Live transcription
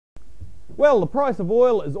Well, the price of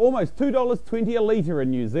oil is almost $2.20 a litre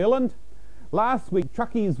in New Zealand. Last week,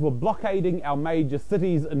 truckies were blockading our major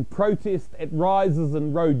cities in protest at rises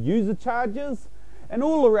in road user charges. And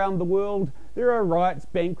all around the world, there are riots,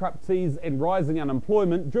 bankruptcies and rising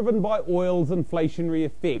unemployment driven by oil's inflationary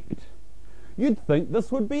effect. You'd think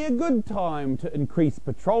this would be a good time to increase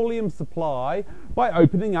petroleum supply by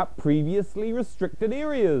opening up previously restricted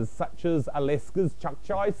areas, such as Alaska's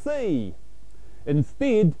Chukchi Sea.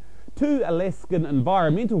 Instead, two Alaskan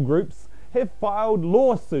environmental groups have filed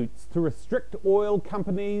lawsuits to restrict oil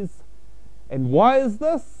companies. And why is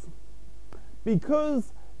this?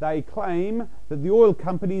 Because they claim that the oil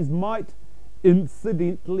companies might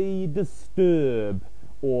incidentally disturb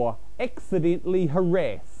or accidentally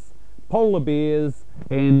harass polar bears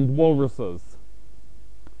and walruses.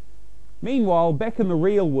 Meanwhile, back in the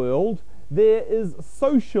real world, there is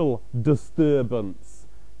social disturbance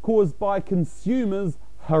caused by consumers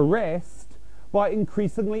harassed by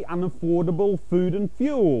increasingly unaffordable food and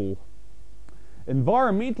fuel.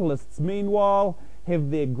 Environmentalists, meanwhile,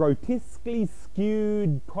 have their grotesquely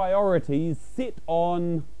skewed priorities set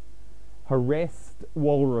on harassed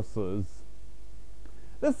walruses.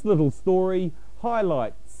 This little story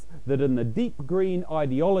highlights that in the deep green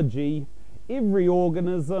ideology, every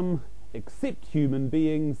organism except human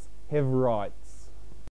beings have rights.